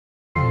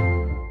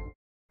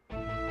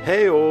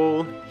Hey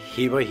all,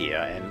 Heber here,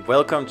 and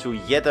welcome to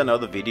yet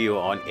another video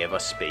on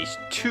Everspace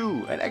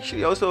 2, and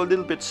actually also a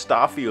little bit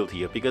Starfield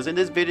here, because in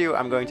this video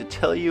I'm going to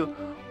tell you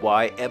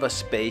why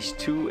Everspace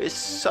 2 is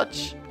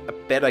such a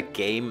better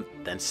game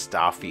than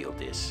Starfield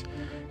is.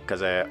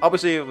 Because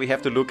obviously we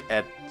have to look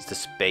at the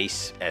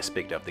space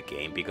aspect of the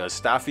game,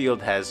 because Starfield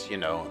has, you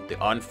know, the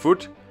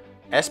on-foot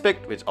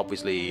aspect, which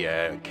obviously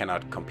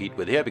cannot compete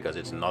with here because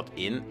it's not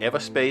in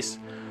Everspace.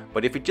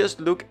 But if you just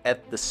look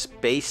at the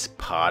space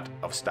part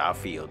of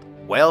Starfield,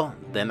 well,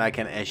 then I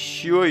can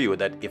assure you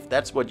that if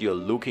that's what you're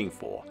looking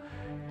for,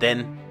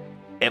 then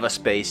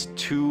Everspace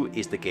 2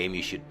 is the game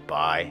you should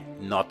buy,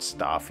 not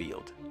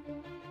Starfield.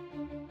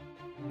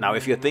 Now,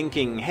 if you're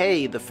thinking,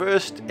 hey, the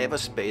first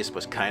Everspace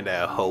was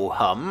kinda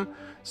ho-hum,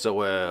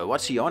 so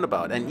what's he on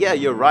about? And yeah,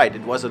 you're right,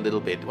 it was a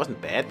little bit, it wasn't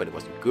bad, but it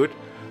wasn't good.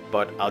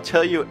 But I'll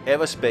tell you,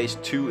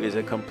 Everspace 2 is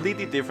a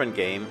completely different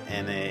game,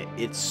 and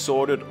it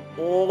sorted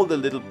all the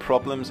little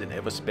problems in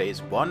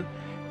Everspace 1,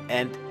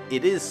 and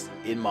it is,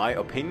 in my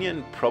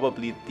opinion,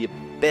 probably the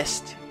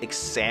best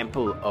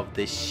example of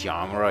this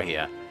genre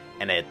here,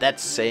 and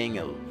that's saying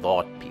a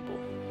lot, people.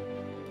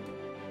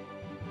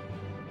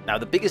 Now,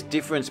 the biggest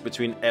difference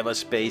between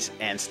Everspace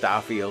and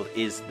Starfield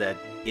is that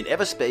in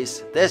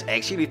Everspace, there's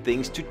actually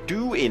things to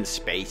do in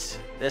space.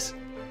 There's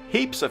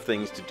heaps of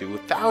things to do,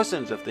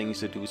 thousands of things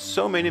to do,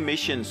 so many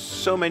missions,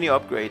 so many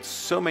upgrades,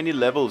 so many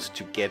levels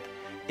to get.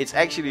 It's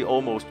actually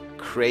almost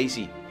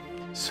crazy.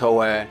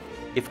 So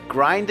if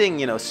grinding,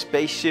 you know,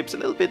 spaceships, a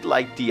little bit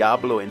like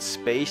Diablo in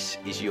space,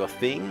 is your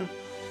thing,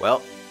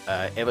 well,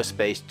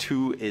 Everspace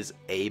 2 is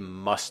a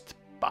must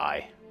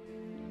buy.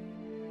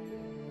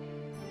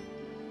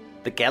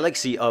 The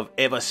galaxy of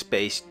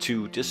Everspace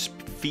 2 just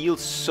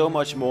feels so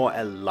much more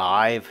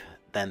alive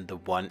than the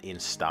one in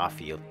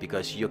Starfield,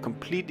 because you're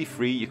completely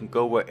free, you can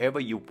go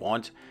wherever you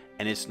want,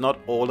 and it's not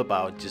all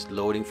about just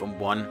loading from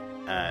one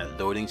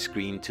loading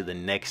screen to the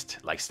next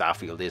like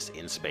Starfield is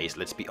in space.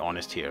 Let's be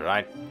honest here,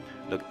 right?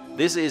 Look,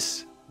 this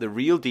is the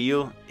real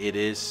deal. It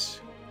is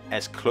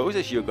as close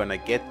as you're gonna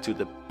get to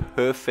the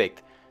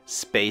perfect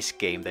space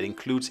game that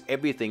includes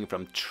everything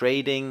from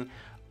trading,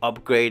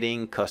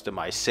 upgrading,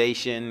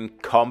 customization,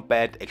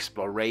 combat,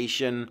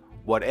 exploration,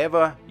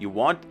 whatever you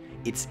want,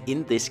 it's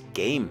in this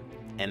game.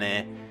 And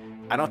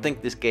I don't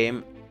think this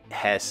game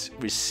has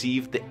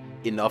received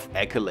enough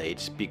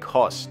accolades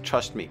because,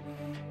 trust me,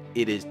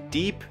 it is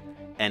deep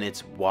and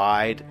it's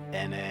wide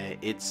and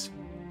it's,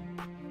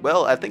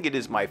 well, I think it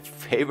is my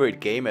favorite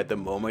game at the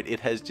moment. It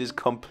has just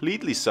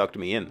completely sucked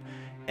me in,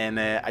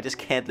 and I just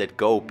can't let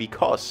go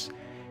because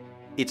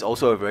it's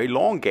also a very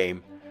long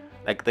game.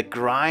 Like, the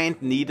grind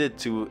needed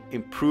to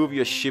improve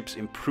your ships,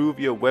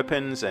 improve your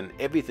weapons, and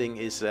everything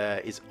is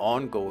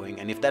ongoing.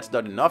 And if that's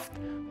not enough,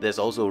 there's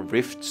also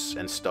rifts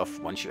and stuff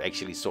once you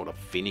actually sort of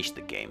finish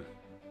the game.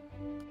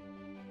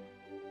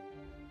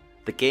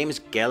 The game's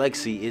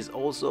galaxy is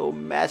also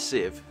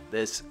massive.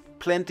 There's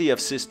plenty of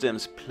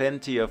systems,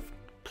 plenty of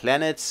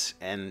planets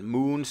and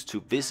moons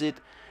to visit.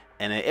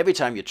 And every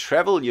time you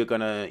travel, you're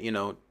gonna, you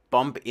know,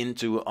 bump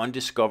into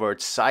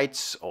undiscovered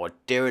sites or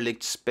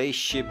derelict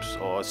spaceships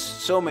or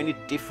so many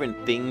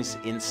different things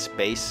in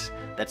space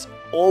that's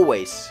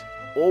always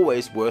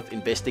worth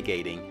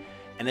investigating.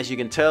 And as you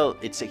can tell,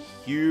 it's a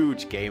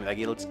huge game. Like,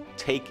 it'll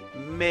take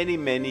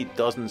many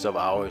dozens of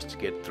hours to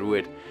get through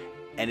it,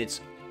 and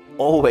it's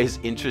always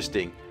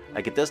interesting.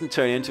 Like, it doesn't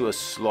turn into a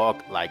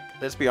slog like,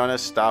 let's be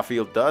honest,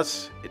 Starfield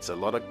does. It's a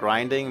lot of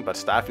grinding, but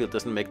Starfield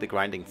doesn't make the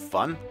grinding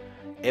fun.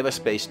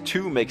 Everspace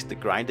 2 makes the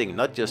grinding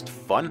not just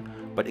fun,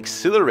 but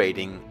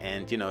exhilarating,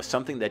 and, you know,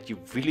 something that you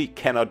really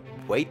cannot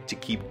wait to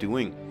keep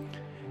doing.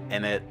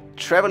 And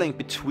traveling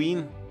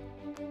between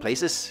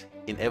places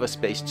in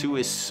Everspace 2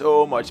 is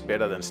so much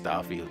better than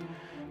Starfield,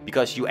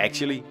 because you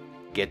actually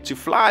get to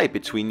fly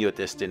between your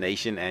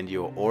destination and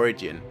your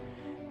origin.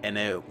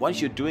 And once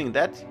you're doing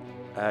that,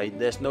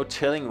 there's no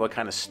telling what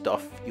kind of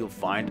stuff you'll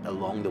find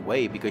along the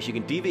way, because you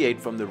can deviate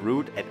from the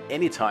route at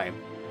any time.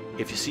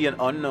 If you see an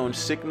unknown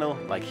signal,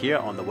 like here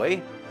on the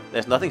way,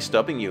 there's nothing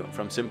stopping you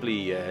from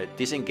simply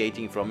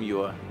disengaging from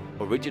your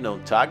original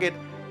target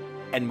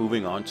and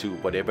moving on to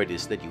whatever it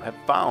is that you have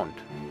found.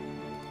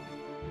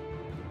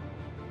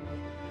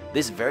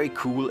 This very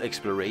cool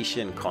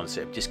exploration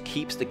concept just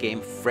keeps the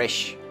game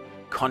fresh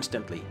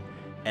constantly,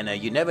 and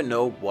you never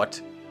know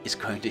what is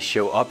going to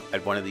show up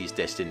at one of these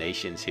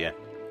destinations here.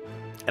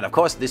 And of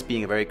course, this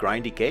being a very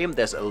grindy game,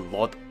 there's a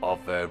lot of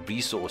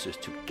resources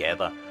to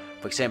gather.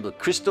 For example,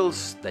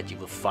 crystals that you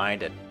will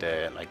find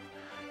at like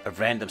a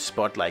random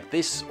spot like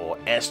this, or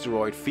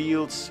asteroid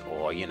fields,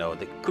 or, you know,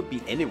 they could be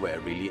anywhere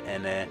really.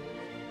 And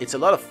it's a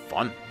lot of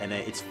fun, and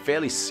it's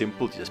fairly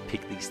simple to just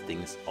pick these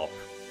things up.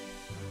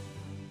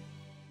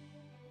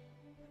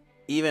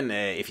 Even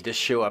if you just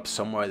show up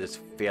somewhere that's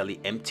fairly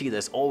empty,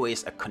 there's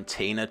always a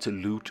container to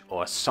loot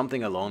or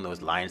something along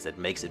those lines that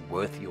makes it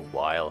worth your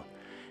while.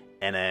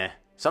 And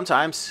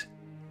sometimes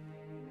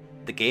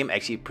the game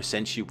actually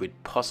presents you with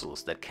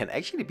puzzles that can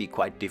actually be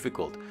quite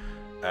difficult,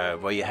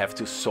 where you have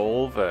to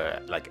solve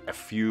like a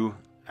few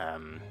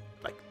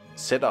like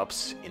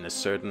setups in a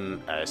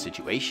certain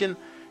situation,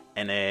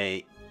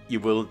 and you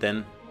will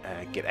then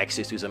get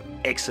access to some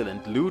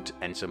excellent loot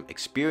and some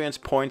experience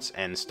points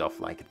and stuff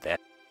like that.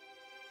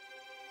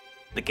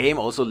 The game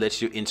also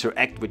lets you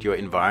interact with your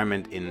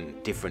environment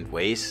in different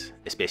ways,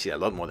 especially a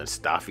lot more than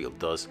Starfield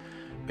does,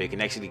 where you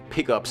can actually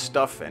pick up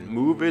stuff and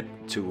move it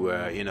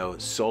to you know,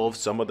 solve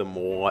some of the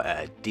more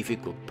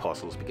difficult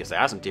puzzles, because there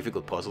are some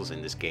difficult puzzles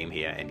in this game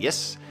here. And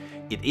yes,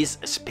 it is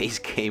a space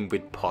game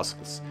with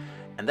puzzles,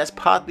 and that's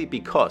partly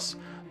because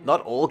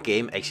not all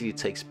game actually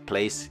takes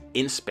place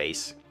in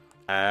space.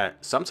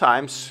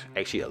 Sometimes,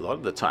 actually a lot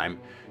of the time,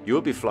 you'll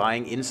be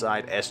flying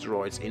inside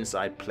asteroids,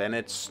 inside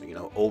planets, you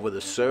know, over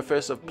the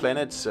surface of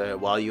planets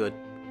while you're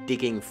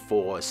digging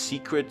for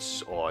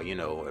secrets, or, you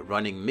know,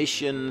 running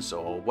missions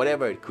or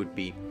whatever it could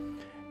be.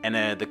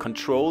 And the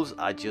controls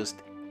are just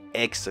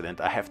excellent.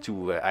 I have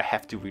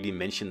to really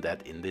mention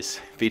that in this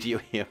video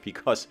here,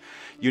 because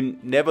you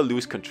never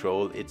lose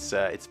control. It's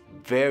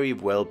very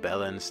well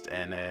balanced,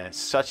 and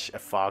such a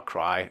far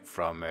cry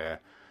from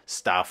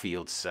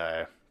Starfield's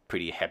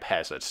pretty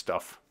haphazard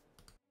stuff.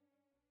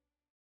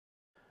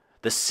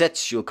 The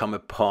sets you'll come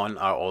upon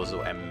are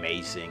also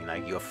amazing.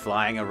 Like, you're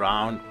flying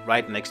around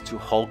right next to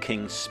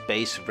hulking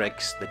space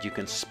wrecks that you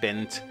can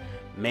spend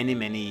many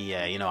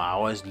you know,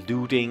 hours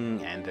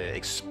looting and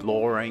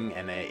exploring,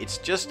 and it's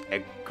just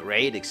a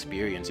great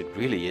experience. It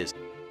really is.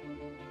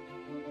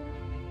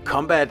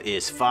 Combat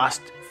is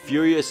fast,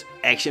 furious,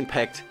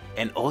 action-packed,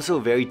 and also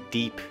very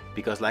deep,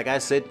 because like I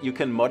said, you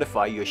can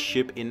modify your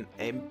ship in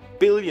a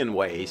billion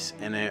ways,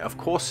 and of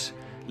course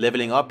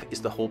leveling up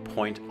is the whole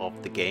point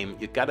of the game.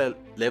 You gotta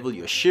level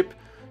your ship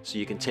so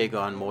you can take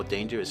on more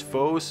dangerous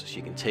foes, so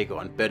you can take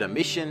on better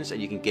missions,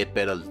 and you can get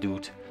better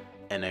loot,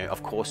 and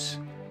of course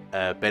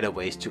better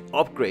ways to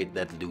upgrade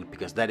that loot,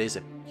 because that is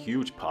a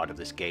huge part of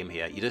this game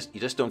here. You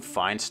just don't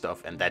find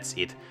stuff and that's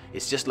it.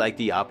 It's just like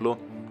Diablo.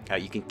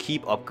 You can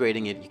keep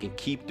upgrading it, you can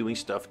keep doing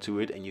stuff to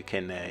it, and you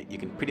can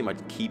pretty much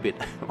keep it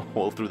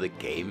all through the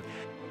game.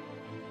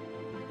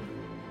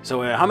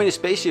 So how many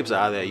spaceships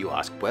are there, you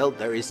ask? Well,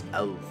 there is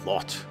a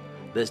lot.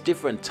 There's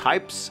different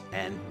types,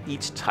 and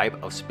each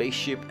type of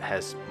spaceship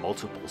has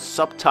multiple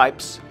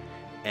subtypes,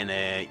 and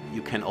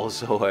you can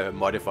also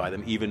modify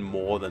them even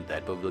more than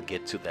that, but we'll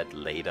get to that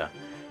later.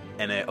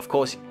 And of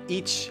course,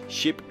 each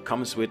ship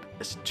comes with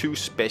 2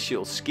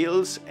 special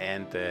skills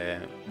and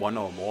 1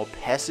 or more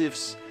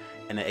passives.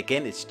 And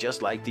again, it's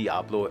just like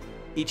Diablo.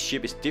 Each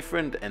ship is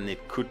different, and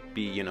it could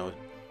be, you know,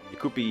 it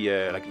could be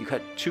like you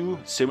had 2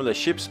 similar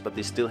ships, but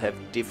they still have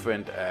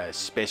different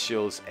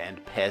specials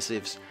and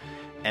passives,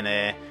 and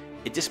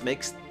it just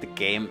makes the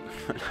game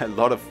a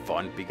lot of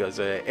fun, because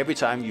every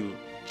time you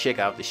check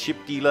out the ship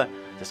dealer,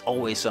 there's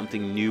always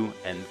something new,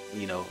 and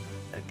you know,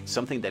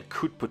 something that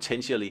could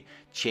potentially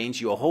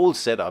change your whole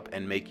setup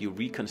and make you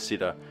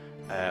reconsider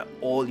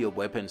all your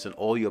weapons and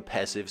all your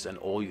passives and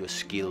all your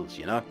skills,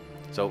 you know.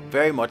 So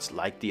very much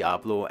like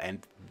Diablo,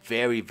 and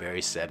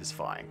very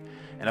satisfying.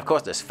 And of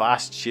course, there's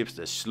fast ships,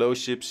 there's slow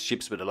ships,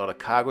 ships with a lot of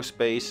cargo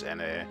space,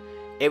 and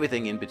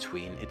everything in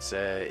between.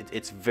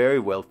 It's very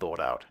well thought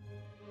out.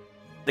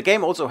 The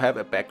game also have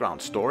a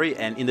background story,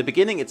 and in the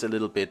beginning it's a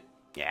little bit,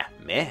 yeah,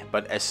 meh,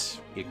 but as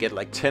you get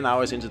like 10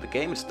 hours into the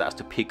game, it starts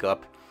to pick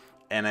up.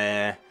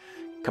 And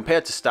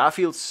compared to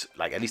Starfield's,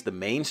 like at least the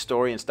main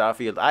story in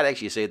Starfield, I'd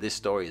actually say this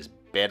story is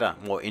better,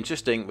 more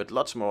interesting, with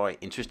lots more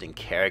interesting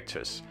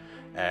characters.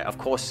 Of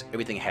course,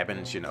 everything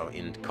happens, you know,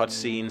 in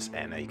cutscenes,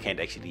 and you can't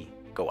actually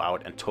go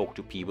out and talk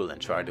to people and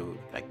try to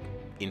like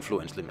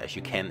influence them as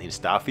you can in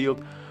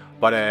Starfield.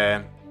 But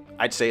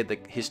I'd say the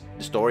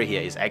story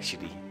here is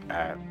actually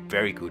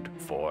very good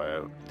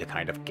for the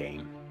kind of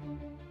game.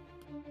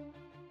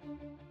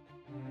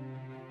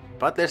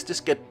 But let's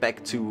just get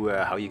back to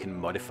how you can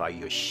modify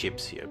your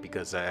ships here,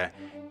 because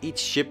each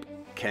ship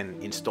can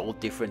install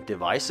different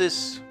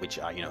devices, which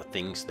are, you know,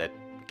 things that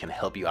can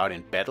help you out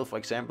in battle, for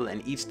example.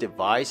 And each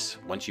device,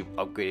 once you've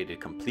upgraded it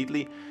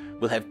completely,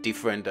 will have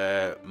different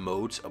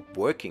modes of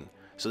working.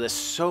 So there's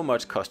so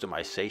much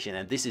customization,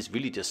 and this is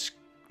really just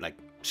like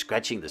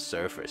scratching the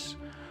surface.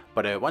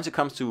 But once it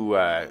comes to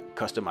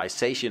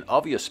customization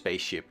of your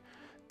spaceship,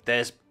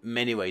 there's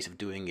many ways of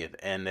doing it,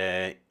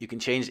 and you can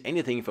change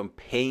anything from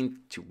paint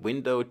to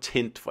window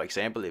tint, for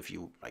example, if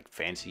you like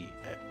fancy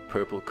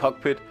purple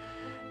cockpit.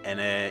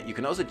 And you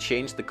can also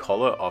change the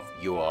color of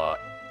your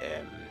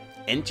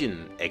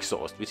engine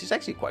exhaust, which is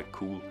actually quite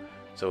cool.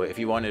 So if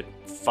you want it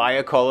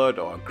fire colored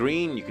or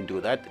green, you can do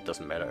that. It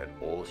doesn't matter at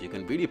all. So you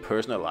can really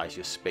personalize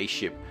your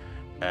spaceship,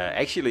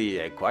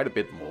 actually quite a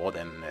bit more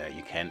than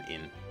you can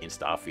in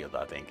Starfield,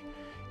 I think.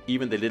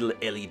 Even the little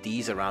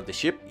LEDs around the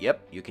ship,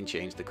 yep, you can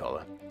change the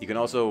color. You can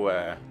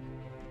also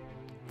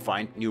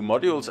find new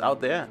modules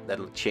out there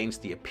that'll change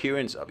the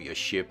appearance of your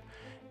ship.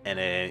 And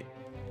I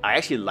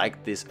actually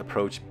like this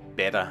approach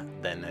better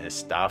than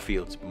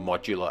Starfield's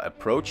modular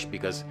approach,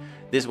 because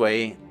this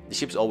way the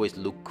ships always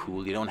look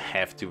cool. You don't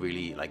have to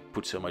really like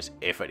put so much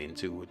effort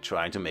into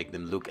trying to make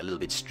them look a little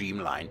bit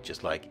streamlined,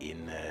 just like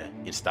in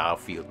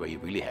Starfield, where you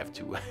really have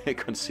to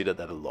consider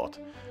that a lot.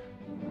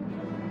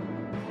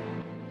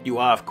 You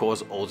are of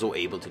course also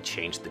able to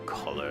change the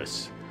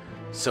colors.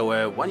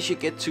 So once you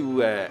get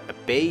to a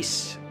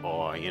base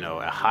or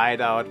a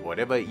hideout,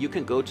 whatever, you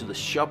can go to the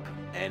shop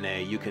and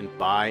you can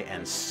buy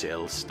and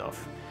sell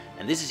stuff.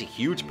 And this is a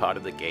huge part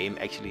of the game,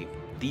 actually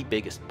the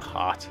biggest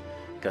part,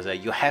 because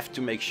you have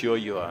to make sure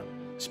your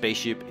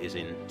spaceship is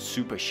in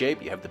super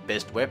shape, you have the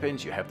best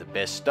weapons, you have the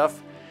best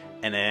stuff,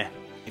 and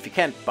if you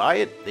can't buy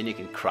it, then you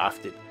can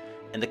craft it.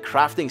 And the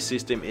crafting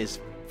system is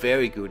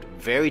very good,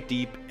 very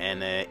deep,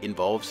 and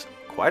involves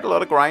quite a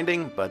lot of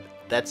grinding, but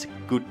that's a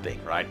good thing,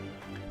 right?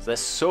 So there's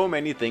so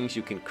many things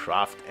you can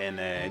craft, and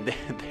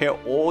they're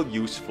all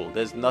useful.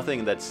 There's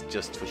nothing that's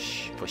just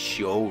for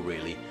show,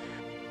 really.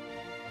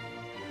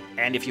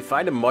 And if you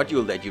find a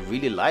module that you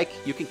really like,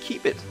 you can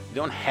keep it. You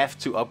don't have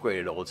to upgrade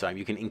it all the time.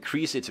 You can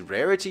increase its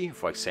rarity,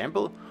 for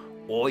example,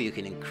 or you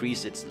can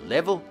increase its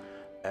level.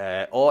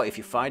 Or if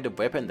you find a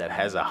weapon that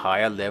has a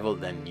higher level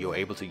than you're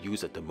able to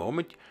use at the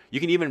moment, you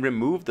can even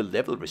remove the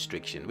level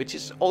restriction, which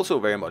is also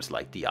very much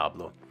like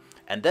Diablo.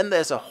 And then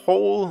there's a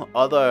whole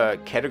other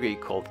category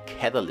called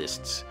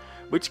catalysts,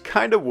 which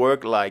kind of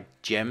work like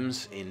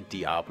gems in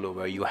Diablo,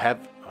 where you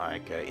have,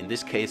 like in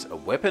this case, a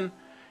weapon,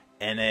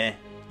 and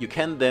you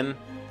can then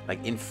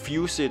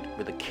infuse it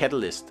with a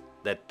catalyst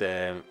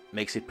that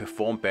makes it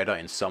perform better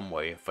in some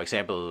way. For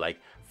example, like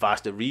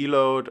faster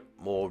reload,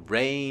 more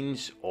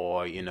range,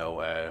 or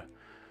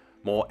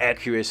more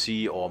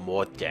accuracy or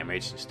more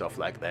damage and stuff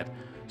like that.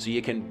 So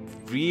you can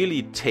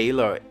really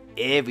tailor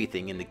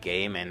everything in the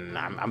game, and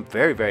I'm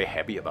very, very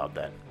happy about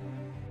that.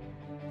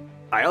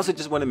 I also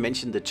just want to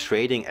mention the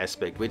trading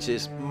aspect, which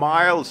is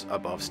miles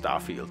above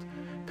Starfield,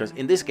 because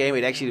in this game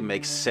it actually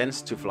makes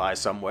sense to fly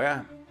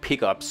somewhere,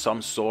 pick up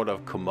some sort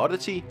of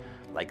commodity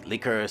like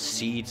liquor,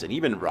 seeds, and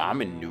even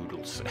ramen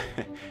noodles.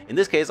 In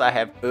this case I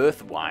have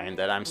earth wine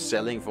that I'm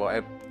selling for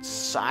a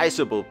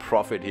sizable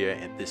profit here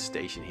at this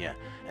station here,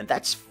 and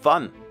that's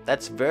fun,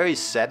 that's very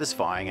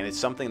satisfying, and it's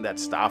something that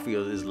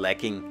Starfield is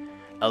lacking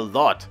a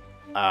lot.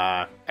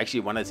 Actually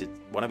one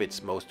of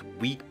its most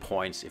weak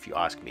points, if you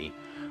ask me.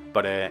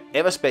 But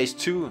Everspace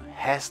 2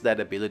 has that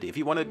ability. If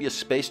you want to be a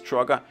space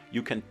trucker,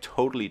 you can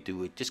totally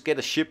do it. Just get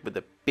a ship with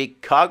a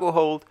big cargo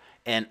hold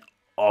and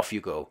off you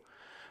go.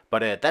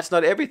 But that's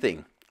not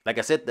everything. Like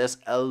I said, there's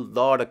a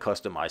lot of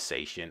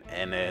customization,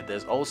 and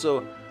there's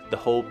also the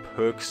whole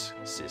perks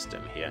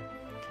system here.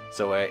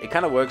 So it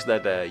kind of works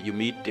that you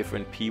meet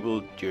different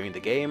people during the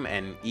game,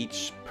 and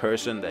each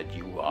person that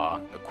you are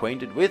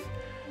acquainted with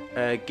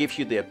gives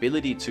you the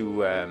ability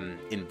to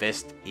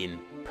invest in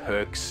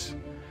perks.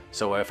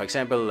 So for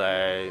example,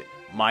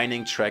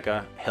 mining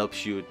tracker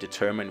helps you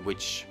determine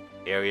which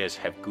areas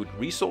have good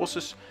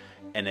resources,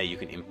 and you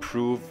can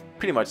improve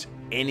pretty much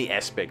any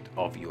aspect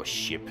of your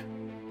ship.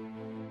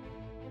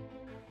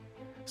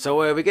 So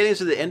we're getting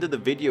to the end of the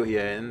video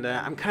here, and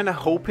I'm kind of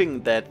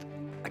hoping that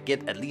I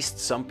get at least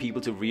some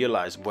people to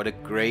realize what a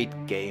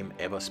great game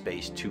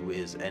Everspace 2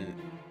 is. And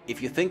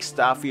if you think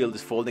Starfield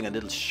is falling a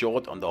little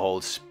short on the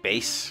whole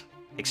space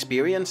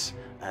experience,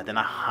 then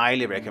I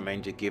highly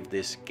recommend you give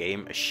this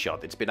game a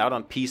shot. It's been out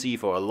on PC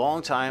for a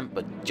long time,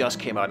 but just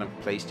came out on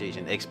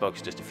PlayStation,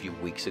 Xbox just a few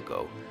weeks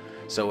ago.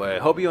 So I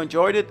hope you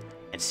enjoyed it,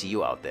 and see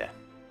you out there.